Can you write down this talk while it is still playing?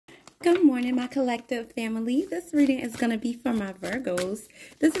Good morning, my collective family. This reading is going to be for my Virgos.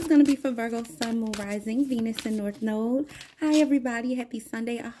 This is going to be for Virgo, Sun, Moon, Rising, Venus, and North Node. Hi, everybody. Happy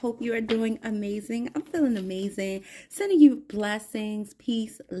Sunday. I hope you are doing amazing. I'm feeling amazing. Sending you blessings,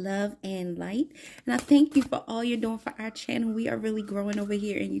 peace, love, and light. And I thank you for all you're doing for our channel. We are really growing over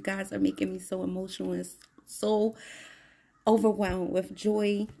here, and you guys are making me so emotional and so overwhelmed with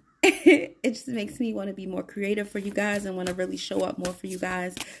joy. It just makes me want to be more creative for you guys and want to really show up more for you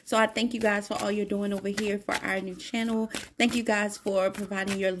guys. So I thank you guys for all you're doing over here for our new channel. Thank you guys for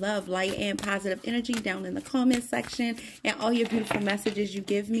providing your love, light, and positive energy down in the comment section and all your beautiful messages you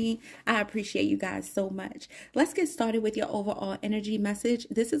give me. I appreciate you guys so much. Let's get started with your overall energy message.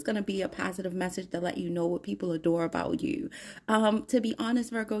 This is going to be a positive message to let you know what people adore about you. To be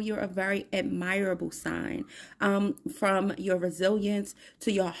honest, Virgo, you're a very admirable sign. From your resilience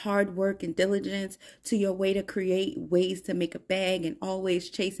to your hard work and diligence to your way to create ways to make a bag and always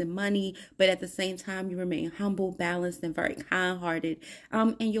chasing money, but at the same time you remain humble, balanced, and very kind-hearted,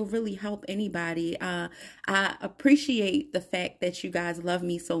 and you'll really help anybody. I appreciate the fact that you guys love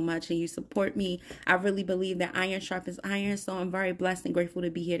me so much and you support me. I really believe that iron sharpens iron, so I'm very blessed and grateful to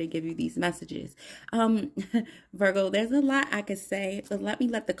be here to give you these messages. Virgo, there's a lot I could say, but let me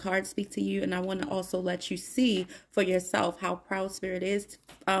let the cards speak to you, and I want to also let you see for yourself how proud Spirit is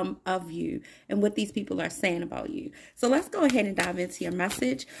of you and what these people are saying about you. So let's go ahead and dive into your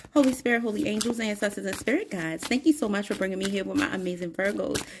message. Holy Spirit, holy angels, ancestors, and spirit guides, thank you so much for bringing me here with my amazing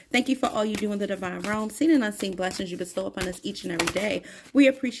Virgos. Thank you for all you do in the divine realm, seen and unseen blessings you bestow upon us each and every day. We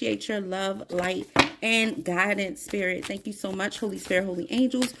appreciate your love, light, and guidance, Spirit. Thank you so much, Holy Spirit, holy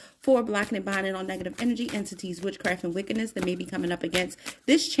angels, for blocking and binding on negative energy, entities, witchcraft, and wickedness that may be coming up against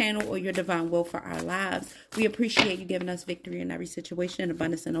this channel or your divine will for our lives. We appreciate you giving us victory in every situation,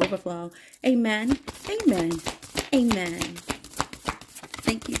 abundance, and overflow. Amen. Amen. Amen.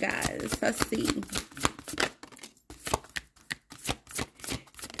 Thank you, guys. Let's see.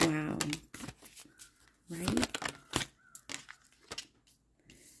 Wow. Right?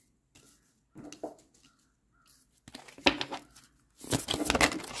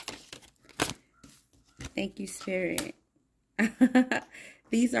 Thank you, Spirit.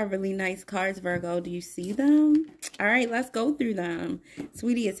 These are really nice cards, Virgo. Do you see them? All right, let's go through them.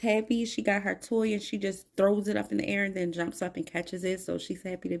 Sweetie is happy. She got her toy and she just throws it up in the air and then jumps up and catches it. So she's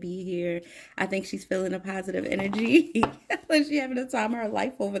happy to be here. I think she's feeling a positive energy. Like she's having the time of her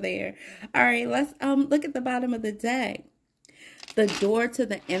life over there. All right, let's look at the bottom of the deck. The door to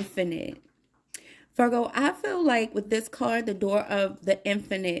the infinite. Virgo, I feel like with this card, the door of the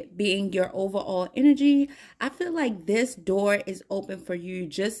infinite being your overall energy, I feel like this door is open for you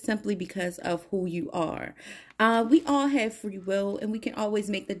just simply because of who you are. We all have free will and we can always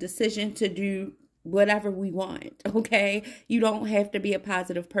make the decision to do whatever we want, okay? You don't have to be a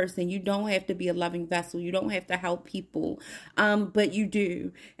positive person. You don't have to be a loving vessel. You don't have to help people, but you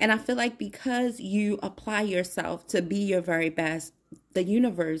do. And I feel like because you apply yourself to be your very best, the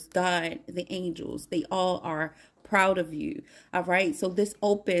universe, God, the angels, they all are proud of you. All right. So this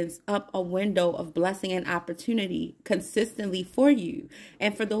opens up a window of blessing and opportunity consistently for you.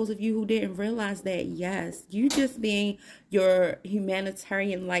 And for those of you who didn't realize that, yes, you just being your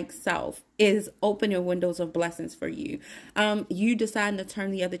humanitarian like self is opening windows of blessings for you. You deciding to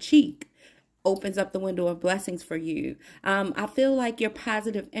turn the other cheek opens up the window of blessings for you. I feel like your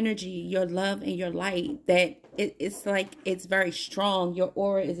positive energy, your love, and your light, that it's like it's very strong. Your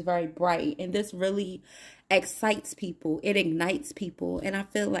aura is very bright, and this really excites people. It ignites people, and I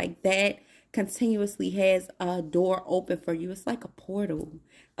feel like that continuously has a door open for you. It's like a portal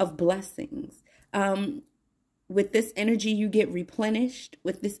of blessings. With this energy, you get replenished.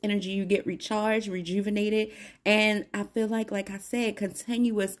 With this energy, you get recharged, rejuvenated. And I feel like I said,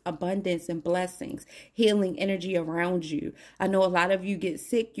 continuous abundance and blessings, healing energy around you. I know a lot of you get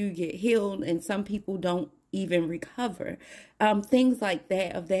sick, you get healed, and some people don't even recover. Things like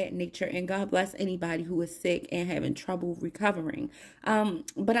that, of that nature. And God bless anybody who is sick and having trouble recovering.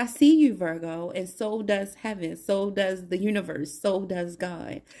 But I see you, Virgo, and so does heaven, so does the universe, so does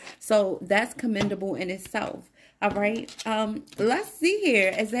God. So that's commendable in itself. All right. Let's see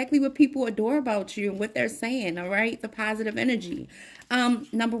here exactly what people adore about you and what they're saying. All right. The positive energy.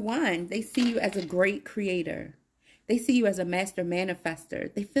 Number one, they see you as a great creator. They see you as a master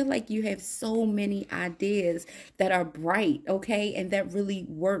manifester. They feel like you have so many ideas that are bright, okay, and that really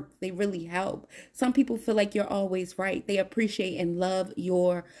work. They really help. Some people feel like you're always right. They appreciate and love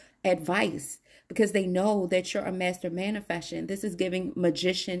your advice because they know that you're a master manifestation. This is giving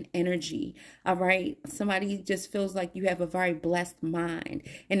magician energy, all right? Somebody just feels like you have a very blessed mind,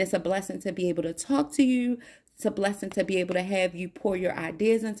 and it's a blessing to be able to talk to you, It's a blessing to be able to have you pour your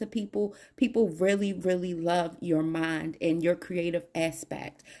ideas into people. People really, really love your mind and your creative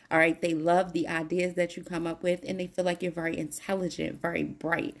aspect. All right. They love the ideas that you come up with, and they feel like you're very intelligent, very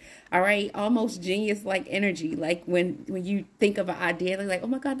bright. All right. Almost genius-like energy. Like when you think of an idea, they're like, oh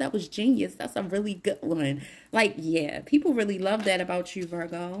my God, that was genius. That's a really good one. Like, yeah, people really love that about you,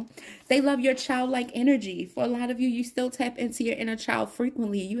 Virgo. They love your childlike energy. For a lot of you, you still tap into your inner child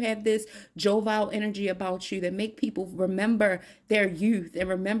frequently. You have this jovial energy about you that make people remember their youth and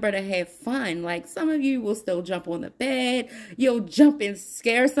remember to have fun. Like, some of you will still jump on the bed. You'll jump and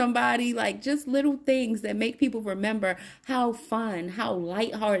scare somebody. Like, just little things that make people remember how fun, how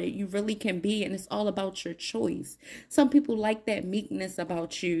lighthearted you really can be. And it's all about your choice. Some people like that meekness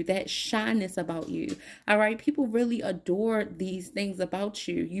about you, that shyness about you. All right. People really adore these things about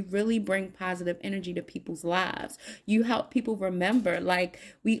you. You really bring positive energy to people's lives. You help people remember, like,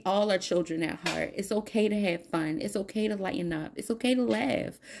 we all are children at heart. It's okay to have fun. It's okay to lighten up. It's okay to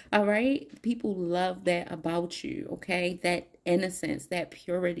laugh. All right. People love that about you. Okay. That innocence, that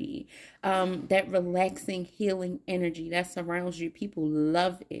purity, that relaxing, healing energy that surrounds you. People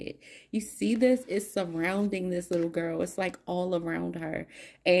love it. You see this? It's surrounding this little girl. It's like all around her.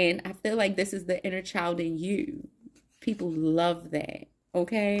 And I feel like this is the inner child in you. People love that.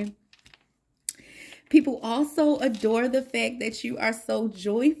 Okay. People also adore the fact that you are so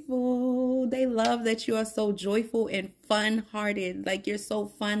joyful. They love that you are so joyful and fun-hearted, like you're so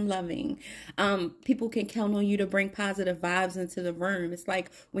fun-loving. People can count on you to bring positive vibes into the room. It's like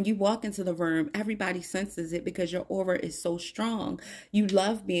when you walk into the room, everybody senses it because your aura is so strong. You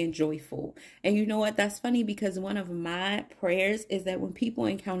love being joyful. And you know what? That's funny because one of my prayers is that when people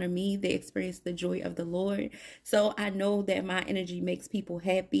encounter me, they experience the joy of the Lord. So I know that my energy makes people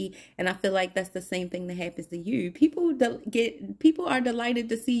happy, and I feel like that's the same thing that happens to you. People are delighted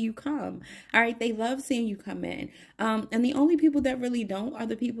to see you come. All right, they love seeing you come in. And the only people that really don't are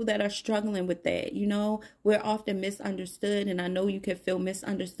the people that are struggling with that. You know, we're often misunderstood, and I know you can feel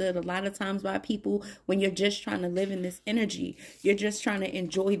misunderstood a lot of times by people when you're just trying to live in this energy. You're just trying to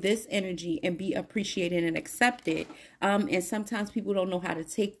enjoy this energy and be appreciated and accepted. And sometimes people don't know how to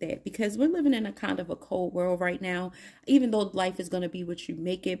take that because we're living in a kind of a cold world right now, even though life is going to be what you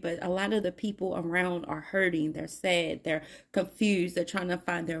make it. But a lot of the people around are hurting. They're sad. They're confused. They're trying to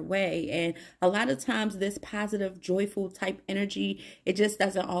find their way. And a lot of times this positive, joyful type energy, it just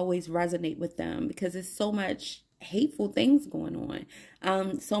doesn't always resonate with them because there's so much hateful things going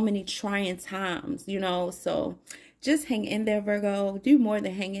on. So many trying times, you know, so just hang in there, Virgo. Do more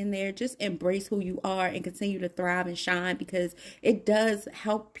than hang in there. Just embrace who you are and continue to thrive and shine because it does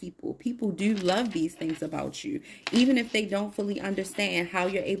help people. People do love these things about you. Even if they don't fully understand how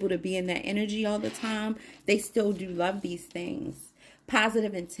you're able to be in that energy all the time, they still do love these things.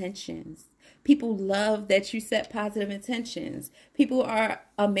 Positive intentions. People love that you set positive intentions. People are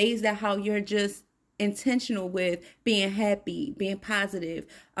amazed at how you're just intentional with being happy, being positive.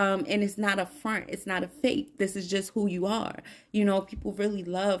 And it's not a front. It's not a fake. This is just who you are. You know, people really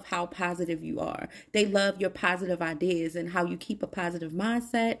love how positive you are. They love your positive ideas and how you keep a positive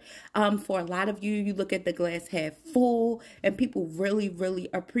mindset. For a lot of you, you look at the glass half full, and people really, really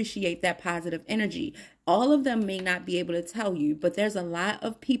appreciate that positive energy. All of them may not be able to tell you, but there's a lot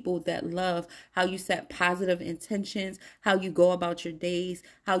of people that love how you set positive intentions, how you go about your days,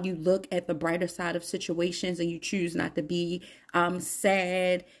 how you look at the brighter side of situations and you choose not to be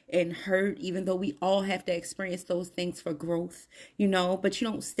sad and hurt, even though we all have to experience those things for growth, you know, but you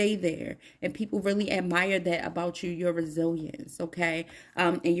don't stay there. And people really admire that about you, your resilience, okay?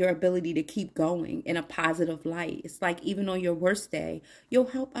 And your ability to keep going in a positive light. It's like even on your worst day, you'll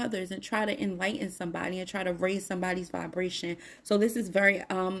help others and try to enlighten somebody and try to raise somebody's vibration. So this is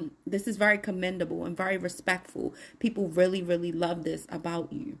very commendable and very respectful. People really, really love this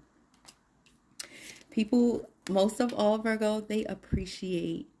about you. People, most of all, Virgo, they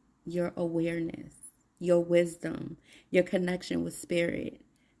appreciate your awareness, your wisdom, your connection with spirit,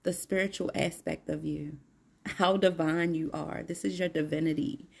 the spiritual aspect of you, how divine you are. This is your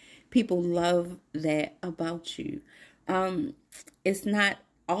divinity. People love that about you. It's not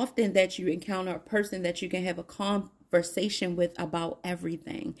often that you encounter a person that you can have a conversation with about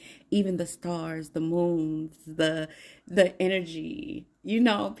everything, even the stars, the moons, the energy. You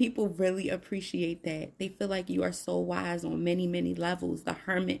know, people really appreciate that. They feel like you are so wise on many, many levels. The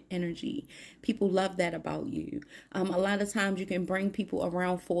hermit energy. People love that about you. A lot of times you can bring people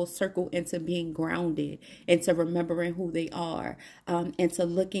around full circle into being grounded, into remembering who they are, into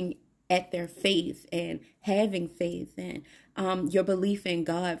looking at their faith and having faith and your belief in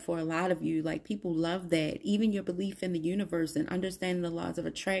God. For a lot of you, like, people love that. Even your belief in the universe and understanding the laws of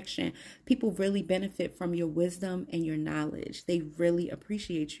attraction, people really benefit from your wisdom and your knowledge. They really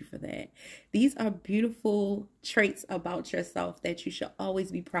appreciate you for that. These are beautiful traits about yourself that you should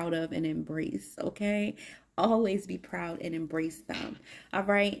always be proud of and embrace, okay? Always be proud and embrace them. All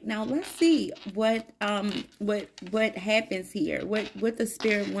right, now let's see what happens here, what the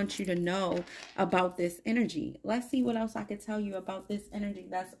spirit wants you to know about this energy. Let's see what else I could tell you about this energy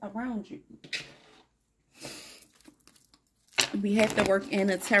that's around you. We have to work in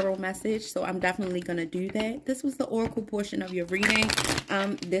a tarot message, so I'm definitely going to do that. This was the oracle portion of your reading.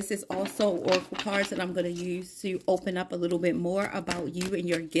 This is also oracle cards that I'm going to use to open up a little bit more about you and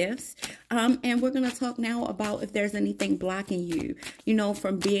your gifts. And we're going to talk now about if there's anything blocking you, you know,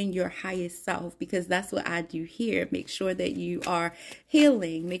 from being your highest self, because that's what I do here. Make sure that you are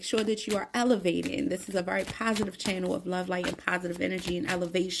healing. Make sure that you are elevating. This is a very positive channel of love, light, and positive energy and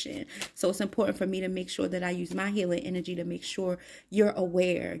elevation. So it's important for me to make sure that I use my healing energy to make sure you're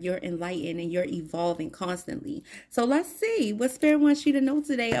aware, you're enlightened, and you're evolving constantly. So let's see what spirit wants you to know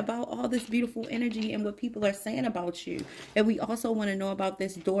today about all this beautiful energy and what people are saying about you. And we also want to know about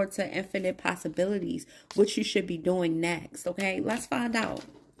this door to infinite possibilities, what you should be doing next. Okay, let's find out.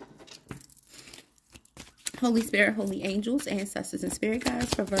 Holy Spirit, holy angels, ancestors, and spirit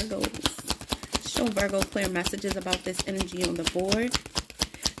guides for Virgos. Show Virgo clear messages about this energy on the board.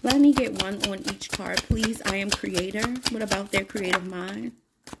 Let me get one on each card, please. I am creator. What about their creative mind?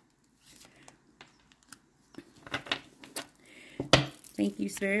 Thank you,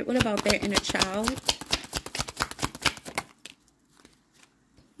 Spirit. What about their inner child?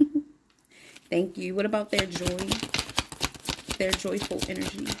 Thank you. What about their joy? Their joyful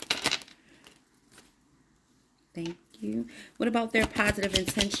energy. Thank you. What about their positive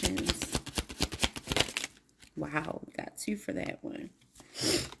intentions? Wow, got 2 for that one.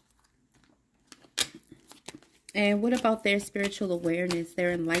 And what about their spiritual awareness,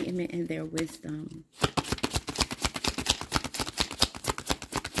 their enlightenment, and their wisdom?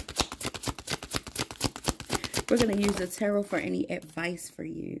 We're going to use the tarot for any advice for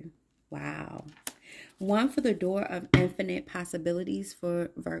you. Wow. 1 for the door of infinite possibilities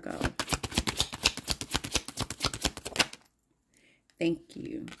for Virgo. Thank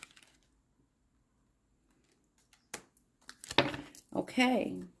you.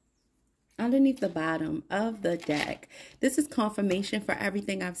 Okay. Underneath the bottom of the deck, this is confirmation for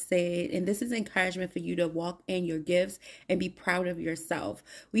everything I've said, and this is encouragement for you to walk in your gifts and be proud of yourself.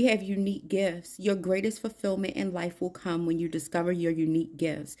 We have unique gifts. Your greatest fulfillment in life will come when you discover your unique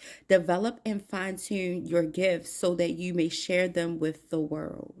gifts. Develop and fine-tune your gifts so that you may share them with the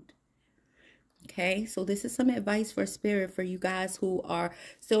world. Okay, so this is some advice for spirit for you guys who are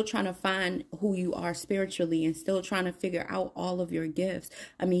still trying to find who you are spiritually and still trying to figure out all of your gifts.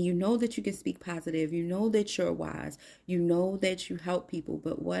 I mean, you know that you can speak positive. You know that you're wise. You know that you help people.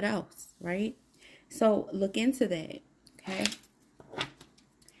 But what else, right? So look into that, okay?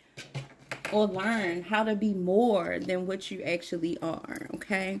 Or learn how to be more than what you actually are,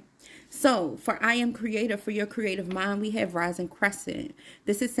 okay? So, for I am creator, for your creative mind, we have rising crescent.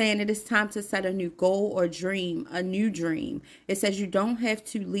 This is saying it is time to set a new goal or dream, a new dream. It says you don't have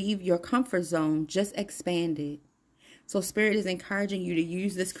to leave your comfort zone, just expand it. So, Spirit is encouraging you to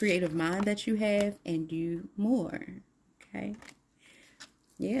use this creative mind that you have and do more, okay?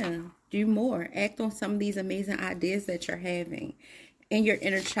 Yeah, do more. Act on some of these amazing ideas that you're having. And your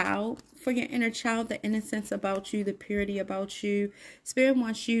inner child, for your inner child, the innocence about you, the purity about you, Spirit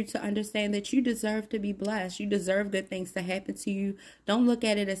wants you to understand that you deserve to be blessed. You deserve good things to happen to you. Don't look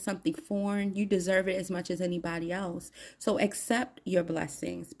at it as something foreign. You deserve it as much as anybody else. So accept your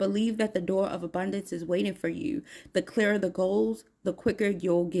blessings. Believe that the door of abundance is waiting for you. The clearer the goals, the quicker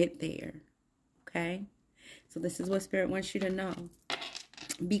you'll get there. Okay? So this is what Spirit wants you to know.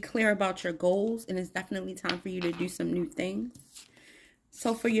 Be clear about your goals, and it's definitely time for you to do some new things.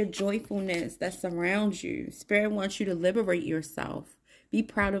 So for your joyfulness that surrounds you, Spirit wants you to liberate yourself. Be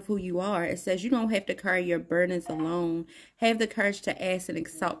proud of who you are. It says you don't have to carry your burdens alone. Have the courage to ask and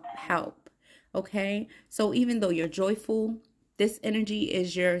accept help. Okay? So even though you're joyful, this energy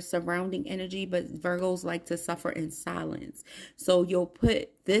is your surrounding energy, but Virgos like to suffer in silence. So you'll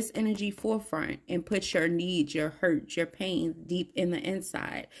put this energy forefront and put your needs, your hurt, your pain deep in the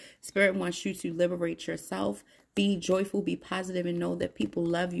inside. Spirit wants you to liberate yourself. Be joyful, be positive, and know that people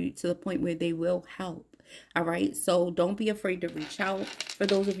love you to the point where they will help. All right, so don't be afraid to reach out. For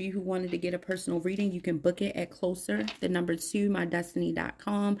those of you who wanted to get a personal reading, you can book it at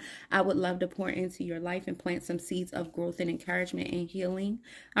Closer2MyDestinys.com. I would love to pour into your life and plant some seeds of growth and encouragement and healing.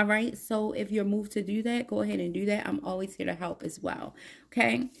 All right, so if you're moved to do that, go ahead and do that. I'm always here to help as well.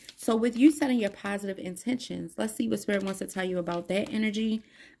 Okay, so with you setting your positive intentions, let's see what Spirit wants to tell you about that energy.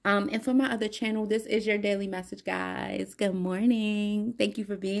 And for my other channel, this is your daily message, guys. Good morning. Thank you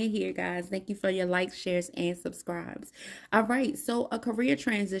for being here, guys. Thank you for your likes, shares, and subscribes. All right, so a career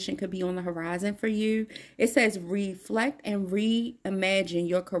transition could be on the horizon for you. It says reflect and reimagine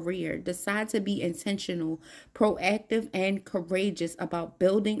your career. Decide to be intentional, proactive, and courageous about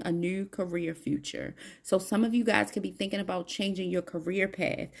building a new career future. So some of you guys could be thinking about changing your career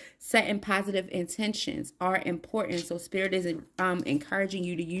path. Setting positive intentions are important. So Spirit is encouraging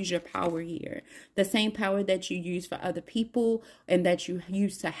you to use your power here. The same power that you use for other people and that you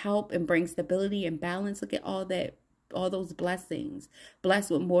use to help and bring stability and balance. Look at all that, all those blessings. Blessed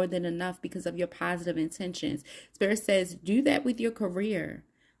with more than enough because of your positive intentions. Spirit says do that with your career.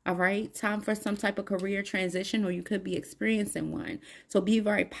 All right, time for some type of career transition, or you could be experiencing one. So be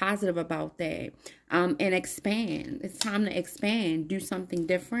very positive about that, and expand. It's time to expand, do something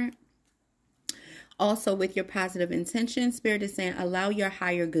different. Also, with your positive intention, Spirit is saying, allow your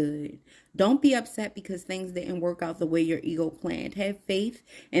higher good. Don't be upset because things didn't work out the way your ego planned. Have faith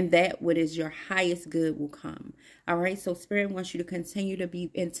in that what is your highest good will come. All right, so Spirit wants you to continue to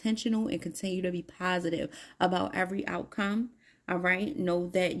be intentional and continue to be positive about every outcome. All right, know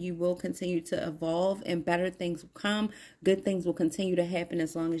that you will continue to evolve and better things will come. Good things will continue to happen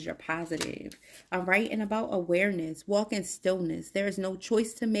as long as you're positive. All right, and about awareness, walk in stillness. There is no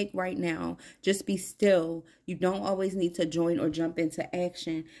choice to make right now. Just be still. You don't always need to join or jump into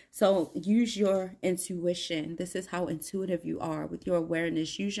action. So use your intuition. This is how intuitive you are with your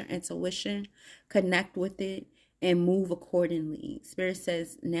awareness. Use your intuition, connect with it, and move accordingly. Spirit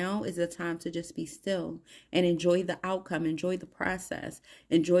says now is the time to just be still and enjoy the outcome, enjoy the process,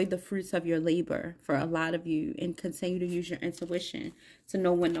 enjoy the fruits of your labor for a lot of you, and continue to use your intuition to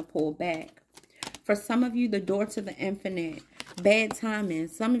know when to pull back. For some of you, the door to the infinite, bad timing.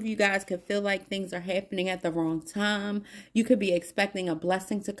 Some of you guys could feel like things are happening at the wrong time. You could be expecting a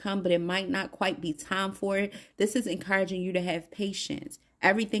blessing to come, but it might not quite be time for it. This is encouraging you to have patience.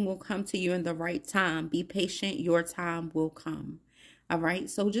 Everything will come to you in the right time. Be patient. Your time will come. All right.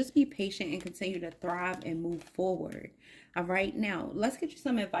 So just be patient and continue to thrive and move forward. All right. Now, let's get you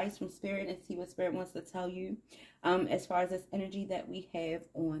some advice from Spirit and see what Spirit wants to tell you as far as this energy that we have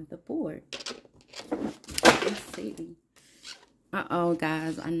on the board. Let's see. Uh-oh,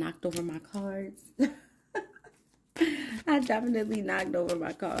 guys. I knocked over my cards. I definitely knocked over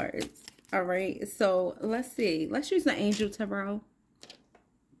my cards. All right. So let's see. Let's use the Angel Tarot.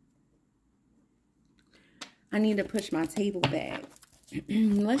 I need to push my table back.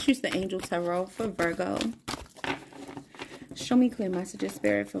 Let's use the Angel Tarot for Virgo. Show me clear messages,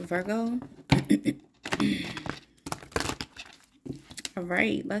 Spirit, for Virgo. All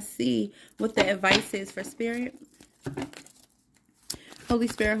right, let's see what the advice is for Spirit. Holy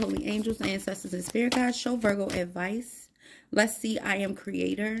Spirit, Holy Angels, Ancestors, and Spirit Guides, show Virgo advice. Let's see, I am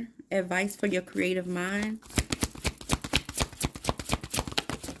Creator. Advice for your creative mind.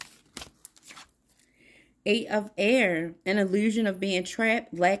 Eight of Air, an illusion of being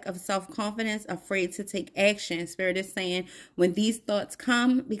trapped, lack of self-confidence, afraid to take action. Spirit is saying when these thoughts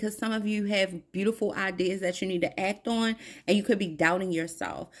come, because some of you have beautiful ideas that you need to act on, and you could be doubting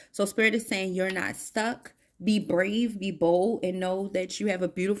yourself. So Spirit is saying you're not stuck. Be brave, be bold, and know that you have a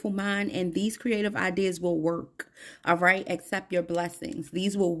beautiful mind, and these creative ideas will work. All right? Accept your blessings.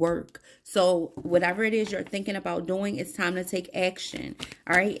 These will work. So whatever it is you're thinking about doing, it's time to take action.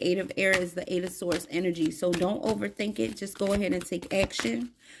 All right? Eight of Air is the Eight of Swords energy. So don't overthink it. Just go ahead and take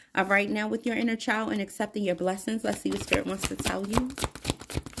action. All right? Now with your inner child and accepting your blessings, let's see what Spirit wants to tell you.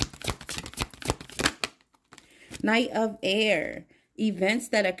 Knight of Air. Events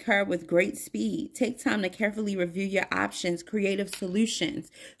that occur with great speed. Take time to carefully review your options, creative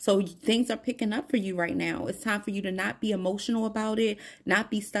solutions. So things are picking up for you right now. It's time for you to not be emotional about it, not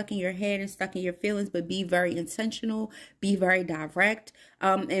be stuck in your head and stuck in your feelings, but be very intentional, be very direct,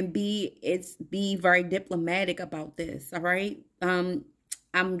 and be very diplomatic about this. All right.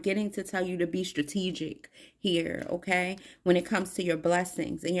 I'm getting to tell you to be strategic here, okay, when it comes to your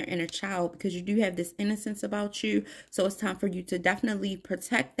blessings and your inner child, because you do have this innocence about you. So it's time for you to definitely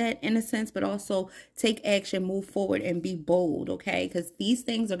protect that innocence, but also take action, move forward, and be bold, okay, because these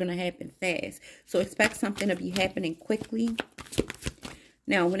things are going to happen fast. So expect something to be happening quickly.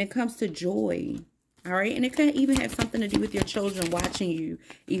 Now, when it comes to joy, All right, and it could even have something to do with your children watching you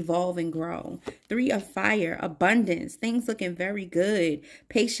evolve and grow. 3 of Fire, abundance, things looking very good.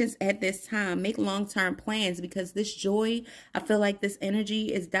 Patience at this time. Make long-term plans because this joy, I feel like this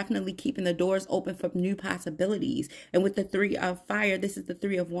energy is definitely keeping the doors open for new possibilities. And with the 3 of Fire, this is the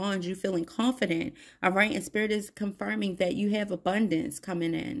 3 of Wands, you feeling confident. All right, and Spirit is confirming that you have abundance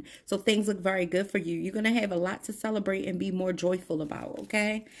coming in. So things look very good for you. You're going to have a lot to celebrate and be more joyful about,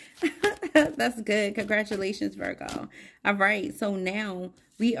 okay? That's good. Congratulations, Virgo. All right. So now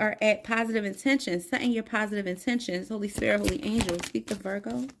we are at positive intentions. Setting your positive intentions. Holy Spirit, Holy Angels, speak to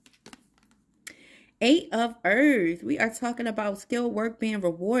Virgo. 8 of Earth. We are talking about skilled work being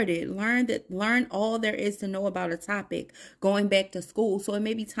rewarded. Learn all there is to know about a topic. Going back to school. So it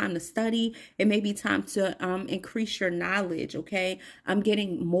may be time to study. It may be time to increase your knowledge. Okay. I'm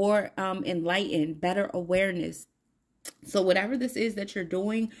getting more enlightened, better awareness. So whatever this is that you're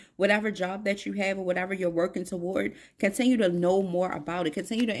doing, whatever job that you have or whatever you're working toward, continue to know more about it.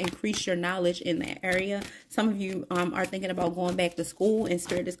 Continue to increase your knowledge in that area. Some of you are thinking about going back to school, and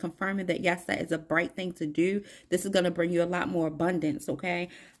Spirit is confirming that, yes, that is a bright thing to do. This is going to bring you a lot more abundance, okay?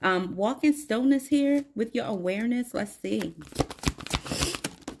 Walk in stillness here with your awareness. Let's see.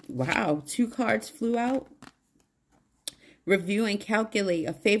 Wow, 2 cards flew out. Review and calculate,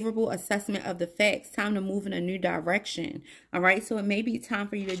 a favorable assessment of the facts. Time to move in a new direction. All right, so it may be time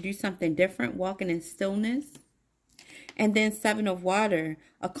for you to do something different, walking in stillness. And then 7 of Water,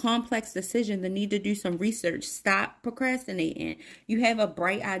 a complex decision, the need to do some research. Stop procrastinating. You have a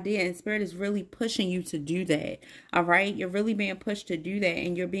bright idea and Spirit is really pushing you to do that. All right, you're really being pushed to do that,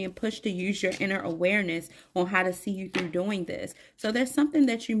 and you're being pushed to use your inner awareness on how to see you through doing this. So there's something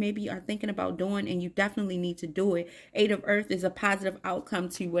that you maybe are thinking about doing, and you definitely need to do it. 8 of Earth is a positive outcome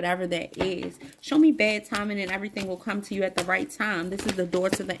to whatever that is. Show me bad timing and everything will come to you at the right time. This is the door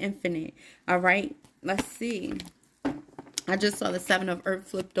to the infinite. All right, let's see. I just saw the 7 of Earth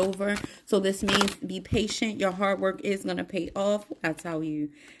flipped over. So this means be patient. Your hard work is going to pay off. I tell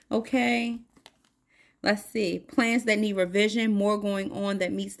you. Okay. Let's see. Plans that need revision. More going on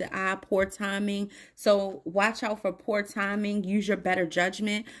that meets the eye. Poor timing. So watch out for poor timing. Use your better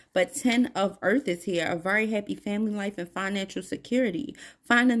judgment. But 10 of Earth is here. A very happy family life and financial security.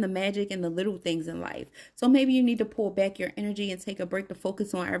 Finding the magic in the little things in life. So maybe you need to pull back your energy and take a break to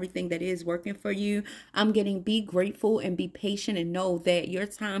focus on everything that is working for you. I'm getting be grateful and be patient and know that your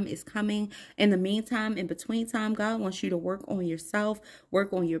time is coming. In the meantime, in between time, God wants you to work on yourself.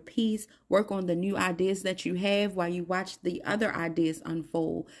 Work on your peace. Work on the new ideas that you have while you watch the other ideas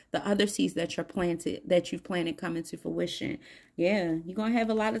unfold, the other seeds that you've planted come into fruition. Yeah, you're gonna have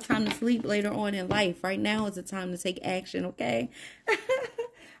a lot of time to sleep later on in life. Right now is the time to take action, okay?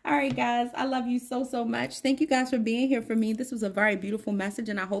 All right, guys, I love you so, so much. Thank you guys for being here for me. This was a very beautiful message,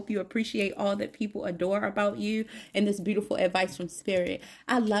 and I hope you appreciate all that people adore about you and this beautiful advice from Spirit.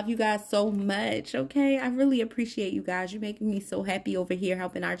 I love you guys so much, okay? I really appreciate you guys. You're making me so happy over here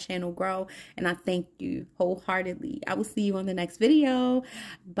helping our channel grow, and I thank you wholeheartedly. I will see you on the next video.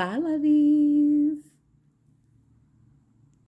 Bye, lovies.